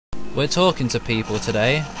We're talking to people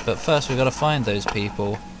today, but first we've got to find those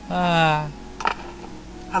people. Ah.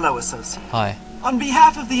 Hello, associate. Hi. On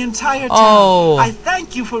behalf of the entire town, Oh. I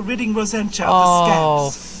thank you for ridding Rosentia of the Oh,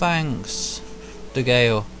 scabs. thanks, De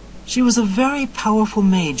Gale. She was a very powerful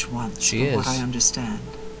mage once, She from is. what I understand.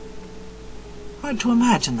 Hard to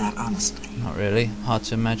imagine that, honestly. Not really. Hard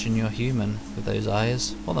to imagine you're human with those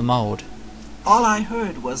eyes. Or the mould. All I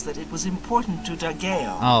heard was that it was important to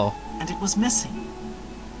Dagale, Oh. and it was missing.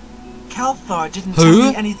 Calthar didn't Who?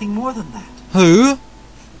 tell me anything more than that. Who?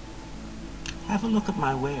 Have a look at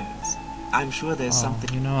my wares. I'm sure there's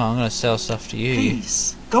something. You know what? I'm going to sell stuff to you.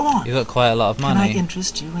 Please, go on. You've got quite a lot of Can I money.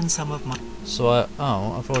 interest you in some of my... So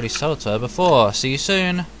I've already sold to her before. See you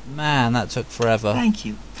soon. Man, that took forever. Thank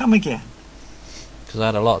you. Come again. Because I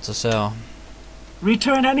had a lot to sell.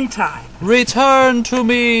 Return anytime. Return to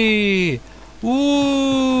me!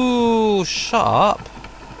 Ooh, shut up.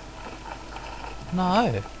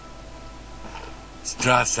 No.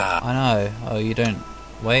 Strasser. I know. Oh, you don't...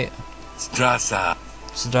 Wait. Strasser.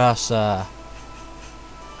 Strasser.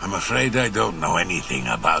 I'm afraid I don't know anything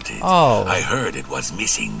about it. Oh. I heard it was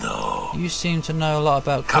missing, though. You seem to know a lot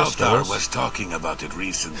about Kalthar crystals. was talking about it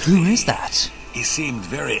recently. Who is that? He seemed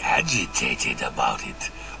very agitated about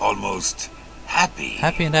it. Almost happy.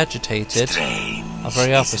 Happy and agitated. Strange. Are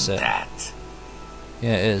very opposite. Isn't that?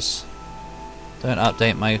 Yeah, it is. Don't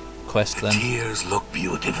update my quest The then. tears look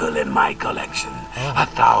beautiful in my collection. Oh.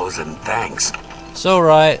 1,000 thanks. It's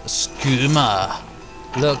alright, skooma.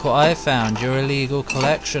 Look what I found, your illegal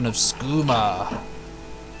collection of skooma.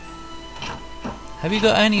 Have you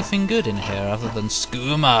got anything good in here other than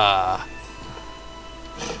skooma?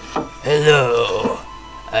 Hello,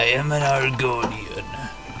 I am an Argonian.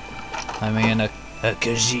 I mean a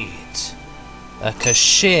Khajiit. A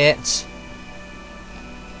Khajiit?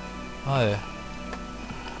 Oh.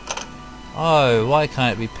 Oh, why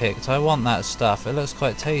can't it be picked? I want that stuff, it looks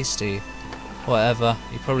quite tasty. Whatever,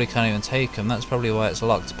 you probably can't even take them, that's probably why it's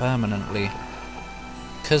locked permanently.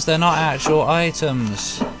 Because they're not actual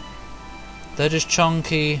items. They're just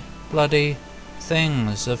chonky, bloody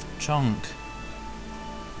things of chonk.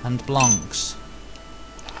 And blonks.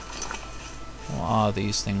 What are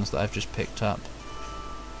these things that I've just picked up?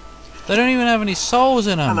 They don't even have any souls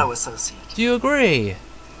in them! Hello, associate. Do you agree?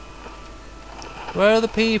 Where are the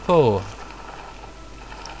people?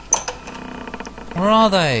 Where are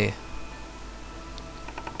they?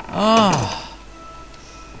 Ah.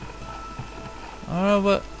 Oh,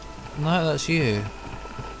 but no, that's you.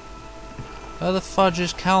 Where the fudge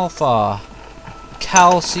is Calthar?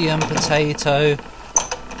 Calcium potato.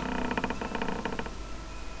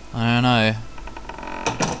 I don't know.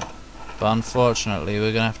 But unfortunately,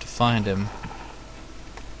 we're gonna have to find him.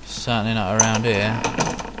 Certainly not around here.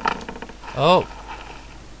 Oh,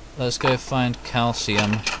 let's go find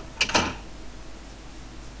Calcium.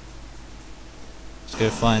 Let's go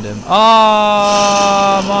find him.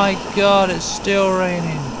 Oh my god, it's still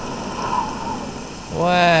raining.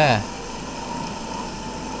 Where?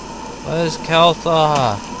 Where's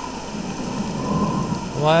Calthar?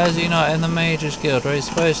 Why is he not in the Mages Guild where he's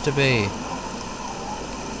supposed to be?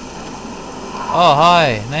 Oh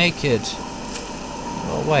hi, naked.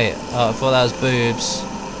 Oh wait, oh I thought that was boobs.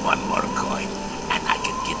 One more coin, and I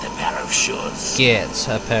can get a pair of shoes. Get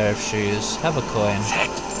a pair of shoes. Have a coin.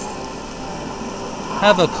 Thank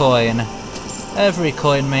Have a coin. Every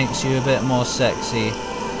coin makes you a bit more sexy.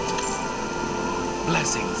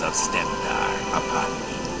 blessings of Stendarr upon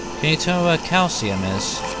me. Can you tell me where Calcium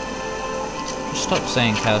is? Just stop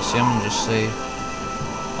saying Calcium and just see.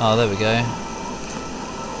 Oh, there we go.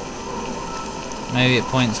 Maybe it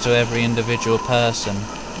points to every individual person.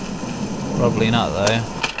 Probably not though.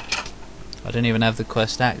 I didn't even have the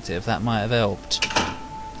quest active, that might have helped.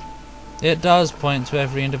 It does point to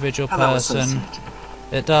every individual Hello, person. associate.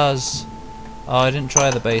 It does. Oh, I didn't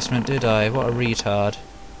try the basement, did I? What a retard.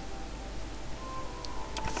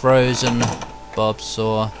 Frozen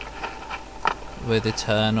Bobsaw with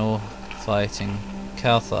eternal fighting.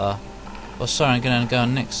 Calthar. Oh, sorry, I'm gonna go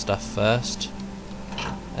and nick stuff first.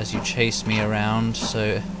 As you chase me around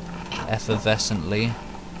so effervescently.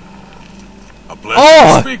 A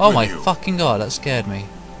pleasure to speak Oh with my you. fucking god, that scared me.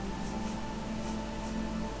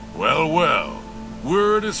 Well, well.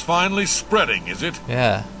 Word is finally spreading, is it?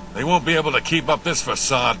 Yeah. They won't be able to keep up this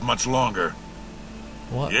facade much longer.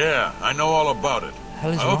 What Yeah, I know all about it. the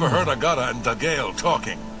hell is I wrong? overheard Agata and Dagale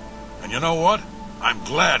talking. And you know what? I'm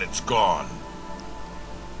glad it's gone.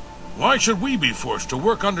 Why should we be forced to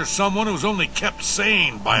work under someone who's only kept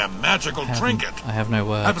sane by a magical trinket? I have no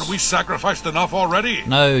words. Haven't we sacrificed enough already?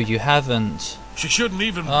 No, you haven't. She shouldn't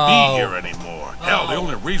even Oh. be here anymore. Hell, the Oh.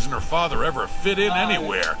 only reason her father ever fit in No.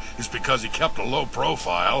 anywhere is because he kept a low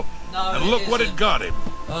profile. No, And look what it isn't. got him.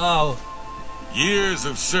 Oh. Years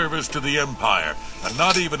of service to the Empire, and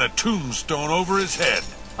not even a tombstone over his head.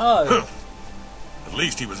 Oh. At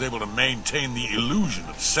least he was able to maintain the illusion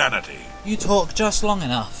of sanity. You talk just long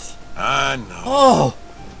enough. I know. Oh.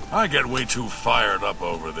 I get way too fired up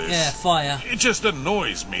over this. Yeah, fire. It just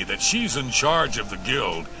annoys me that she's in charge of the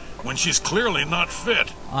guild when she's clearly not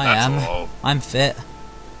fit. I That's am. all. I'm fit.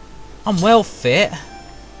 I'm well fit.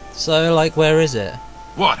 So, like, where is it?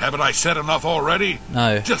 What, haven't I said enough already?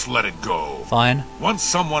 No. Just let it go. Fine. Once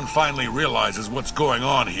someone finally realizes what's going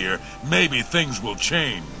on here, maybe things will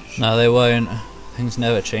change. No, they won't. Things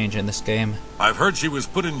never change in this game. I've heard she was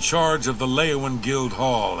put in charge of the Leowen Guild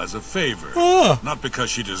Hall as a favor, not because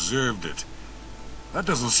she deserved it. That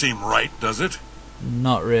doesn't seem right, does it?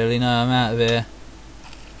 Not really, no, I'm out of here.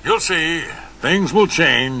 You'll see. Things will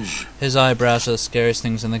change. His eyebrows are the scariest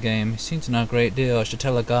things in the game. He seems to know a great deal. I should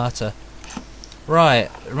tell Agatha.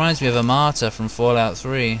 Right, it reminds me of a martyr from Fallout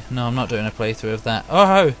 3. No, I'm not doing a playthrough of that.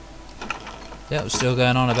 Oh! Yep, still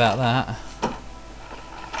going on about that.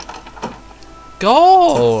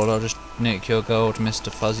 Gold! I'll just nick your gold,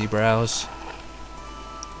 Mr. Fuzzy Brows.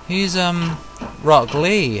 He's, Rock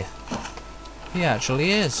Lee. He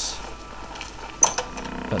actually is.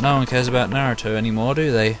 But no one cares about Naruto anymore,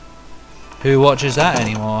 do they? Who watches that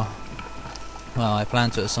anymore? Well, I plan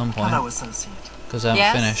to at some point. Hello, associate. Because I'm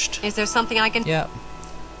Yes? finished. Is there something I can... Yep.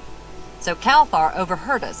 So Calthar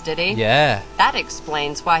overheard us, did he? Yeah. That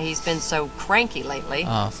explains why he's been so cranky lately.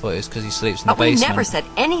 Oh, I thought it was because he sleeps in the But we basement. never said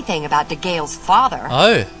anything about DeGale's father.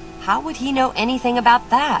 Oh, How would he know anything about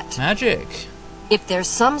that? magic. If there's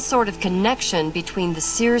some sort of connection between the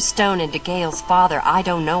Seer Stone and DeGale's father, I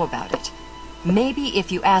don't know about it. Maybe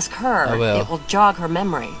if you ask her, I will. it will jog her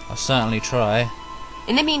memory. I'll certainly try.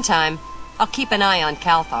 In the meantime, I'll keep an eye on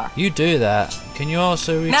Calthar. You do that. Can you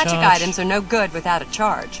also recharge? Magic items are no good without a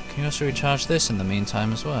charge. Can you also recharge this in the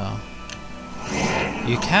meantime as well?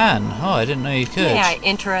 You can. Oh, I didn't know you could. May I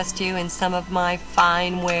interest you in some of my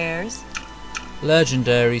fine wares?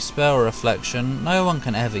 Legendary spell reflection. No one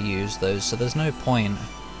can ever use those, so there's no point.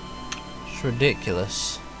 It's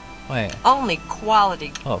ridiculous. Wait. Only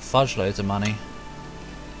quality. Oh, fudge loads of money.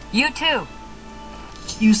 You too.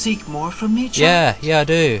 You seek more from me, child? Yeah, I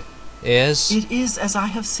do. Ears. It is as I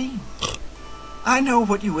have seen. I know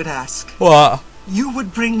what you would ask. What? You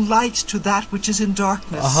would bring light to that which is in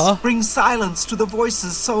darkness. Uh-huh. Bring silence to the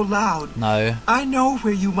voices so loud. No, I know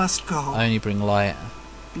where you must go. I only bring light.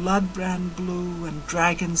 Blood ran blue and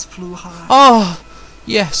dragons flew high. Oh,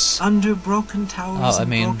 yes. Under broken towers Oh, I and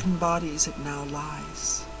mean- broken bodies it now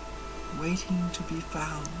lies, waiting to be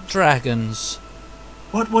found. Dragons.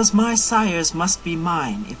 What was my sire's must be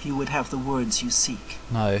mine if you would have the words you seek.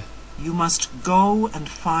 No. You must go and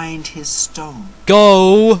find his stone.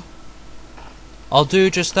 Go! I'll do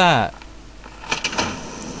just that.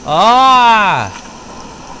 Ah!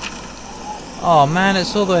 Oh man,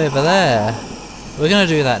 it's all the way over there. We're gonna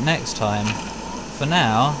do that next time. For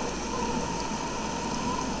now...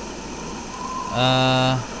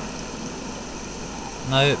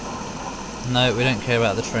 Nope. No, we don't care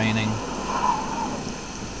about the training.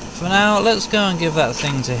 For now, let's go and give that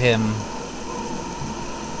thing to him.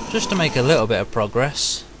 Just to make a little bit of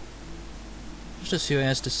progress. Just to see what he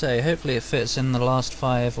has to say. Hopefully it fits in the last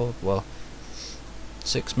 5 or, well,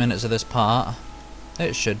 6 minutes of this part.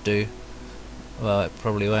 It should do. Well, it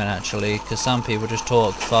probably won't actually, because some people just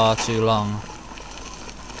talk far too long.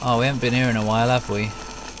 Oh, we haven't been here in a while, have we?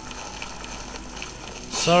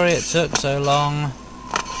 Sorry it took so long.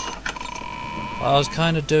 I was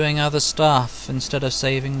kind of doing other stuff instead of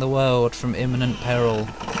saving the world from imminent peril.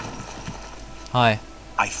 Hi.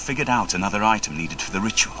 I figured out another item needed for the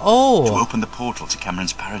ritual. To Oh! open the portal to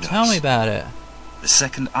Cameron's Paradise. Tell me about it. The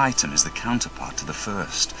second item is the counterpart to the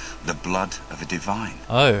first, the blood of a divine.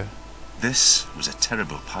 Oh. This was a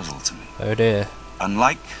terrible puzzle to me. Oh dear.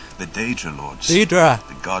 Unlike the Daedra Lords, Deidre!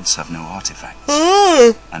 the gods have no artifacts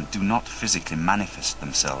and do not physically manifest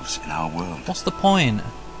themselves in our world. What's the point?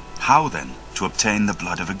 How then to obtain the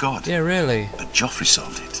blood of a god? Yeah, really. But Joffrey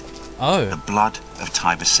solved it. The Oh. blood of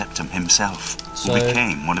Tiber Septim himself, So- who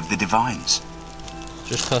became one of the divines.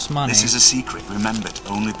 Just costs money. This is a secret remembered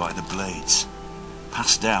only by the Blades,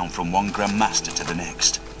 passed down from one Grand Master to the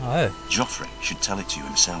next. Oh. Joffrey should tell it to you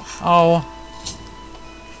himself. Oh.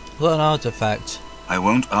 What an artifact. I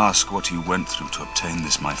won't ask what you went through to obtain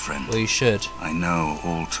this, my friend. Well, you should. I know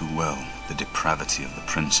all too well the depravity of the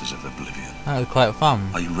princes of Oblivion. That was quite fun.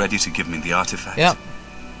 Are you ready to give me the artifact? Yep.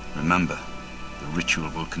 Remember, the ritual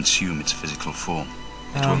will consume its physical form.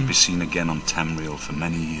 It won't be seen again on Tamriel for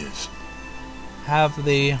many years. Have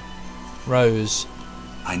the rose.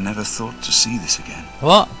 I never thought to see this again.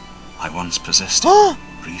 What? I once possessed it,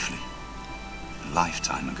 briefly. A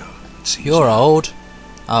lifetime ago, it seems. You're now. old. To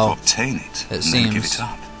Oh, obtain it, it and then give seems. it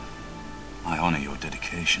up. I honour your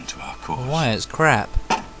dedication to our cause. why it's crap.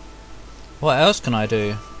 What else can I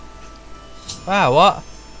do? Wow, what?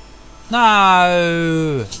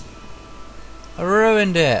 No! I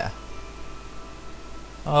ruined it.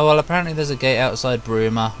 Oh well, apparently there's a gate outside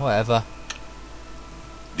Bruma. Whatever.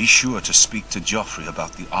 Be sure to speak to Joffrey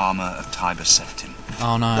about the armour of Tiber Septim.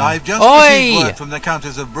 Oh no. I've just Oi! received word from the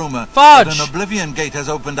Countess of Bruma Fudge! that an Oblivion gate has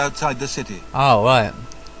opened outside the city. Oh right.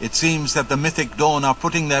 It seems that the Mythic Dawn are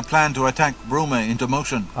putting their plan to attack Bruma into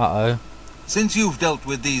motion. Uh oh. Since you've dealt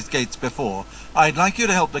with these gates before, I'd like you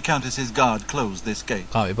to help the Countess's guard close this gate.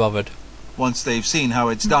 Can't be bothered. Once they've seen how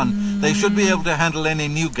it's done, they should be able to handle any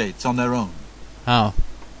new gates on their own. Oh.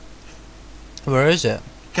 Where is it?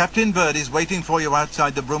 Captain Bird is waiting for you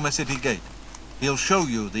outside the Bruma City gate. He'll show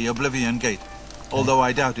you the Oblivion gate, although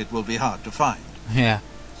I doubt it will be hard to find. Yeah.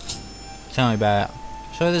 Tell me about it.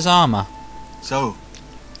 Show this armour. So,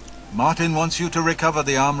 Martin wants you to recover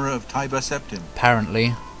the armour of Tiber Septim.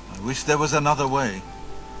 Apparently. I wish there was another way.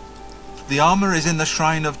 The armour is in the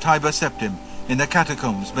shrine of Tiber Septim, in the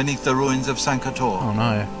catacombs beneath the ruins of Sankator. Oh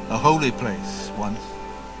no. A holy place once.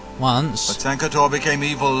 But Once. Sankator became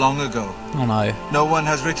evil long ago. Oh no. No one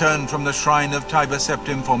has returned from the shrine of Tiber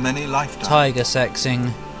Septim for many lifetimes. Tiger sexing.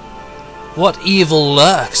 What evil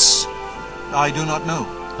lurks? I do not know.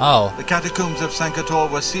 Oh. The catacombs of Sankator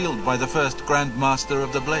were sealed by the first Grand Master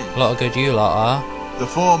of the Blade. A lot of good you lot are. The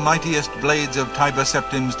four mightiest blades of Tiber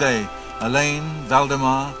Septim's day, Elaine,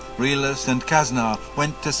 Valdemar, Relus, and Kaznar,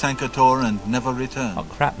 went to Sankator and never returned. What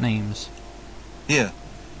crap names. Here,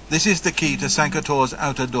 this is the key to Sankator's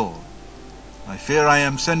outer door. I fear I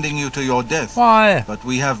am sending you to your death, Why? but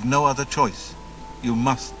we have no other choice. You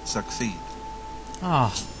must succeed. Ah.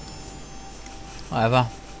 Whatever.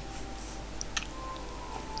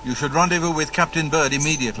 You should rendezvous with Captain Bird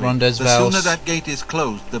immediately. Rondes The Vals. sooner that gate is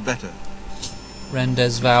closed, the better.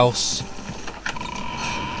 Rendes Vals.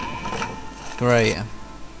 Great.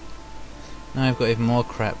 Now I've got even more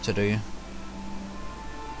crap to do.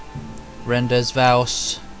 Rendes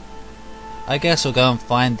Vals. I guess we'll go and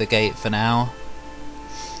find the gate for now.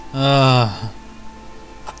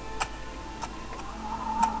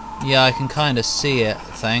 Yeah, I can kind of see it,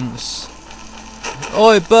 thanks.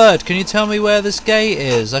 Oi, Bird, can you tell me where this gate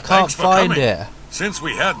is? I can't Thanks for find coming. it. Since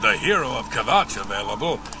we had the hero of Kavach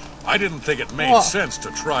available, I didn't think it made What? sense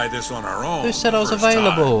to try this on our own. Who said I was first time.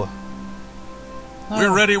 available?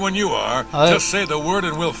 We're ready when you are. Oh. Just say the word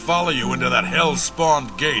and we'll follow you into that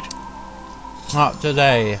hell-spawned gate. Not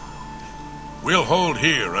today. We'll hold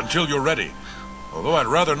here until you're ready. Although I'd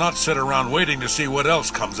rather not sit around waiting to see what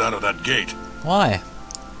else comes out of that gate. Why?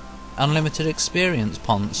 Unlimited experience,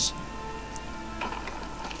 Ponce.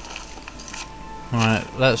 Right,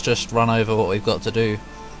 let's just run over what we've got to do.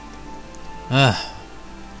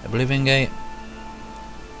 Oblivion Gate.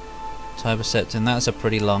 Tiber Septim, that's a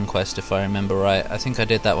pretty long quest if I remember right. I think I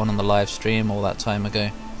did that one on the live stream all that time ago.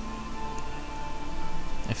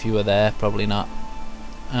 If you were there, probably not.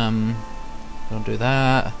 Don't do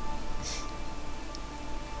that.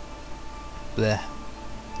 Bleh.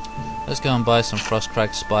 Let's go and buy some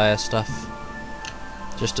Frostcrag Spire stuff.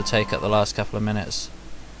 Just to take up the last couple of minutes.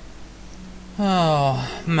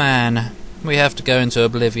 Oh, man. We have to go into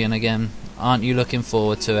Oblivion again. Aren't you looking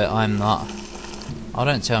forward to it? I'm not. Oh,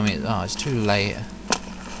 don't tell me. Oh, it's too late.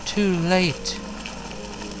 Too late.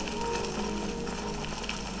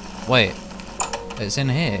 Wait. It's in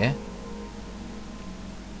here?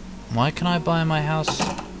 Why can I buy my house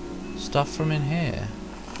stuff from in here?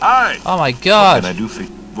 Hi! Oh my god!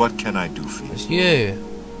 What can I do for you? It's you.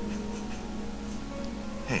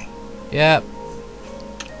 Hey. Yep.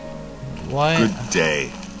 Why? Good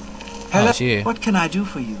day. Oh, it's you. What can I do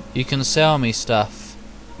for you? You can sell me stuff.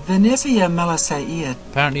 Venezia Melissaia,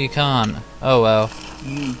 Apparently you can't. Oh well.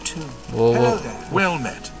 you too. We'll Well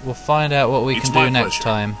met. find out what we It's can my do next pleasure.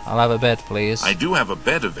 time. I'll have a bed, please. I do have a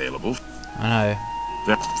bed available. I know.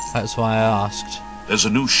 That's why I asked. There's a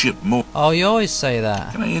new ship more. Oh, you always say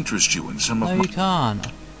that. Can I interest you in some No, of you my... can't.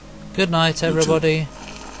 Good night, too. everybody.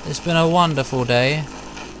 It's been a wonderful day.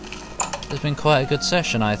 It's been quite a good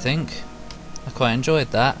session, I think. I quite enjoyed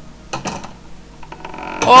that.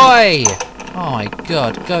 Oi! Oh my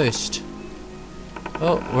god, ghost.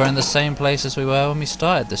 Oh, we're in the same place as we were when we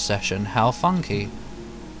started this session. How funky.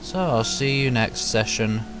 So I'll see you next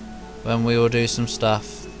session, when we will do some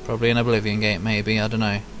stuff. Probably an Oblivion Gate, maybe, I don't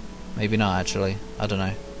know. Maybe not, actually. I don't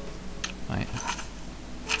know. Right.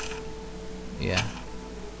 Yeah.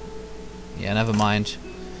 Yeah, never mind.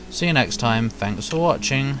 See you next time. Thanks for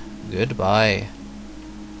watching. Goodbye.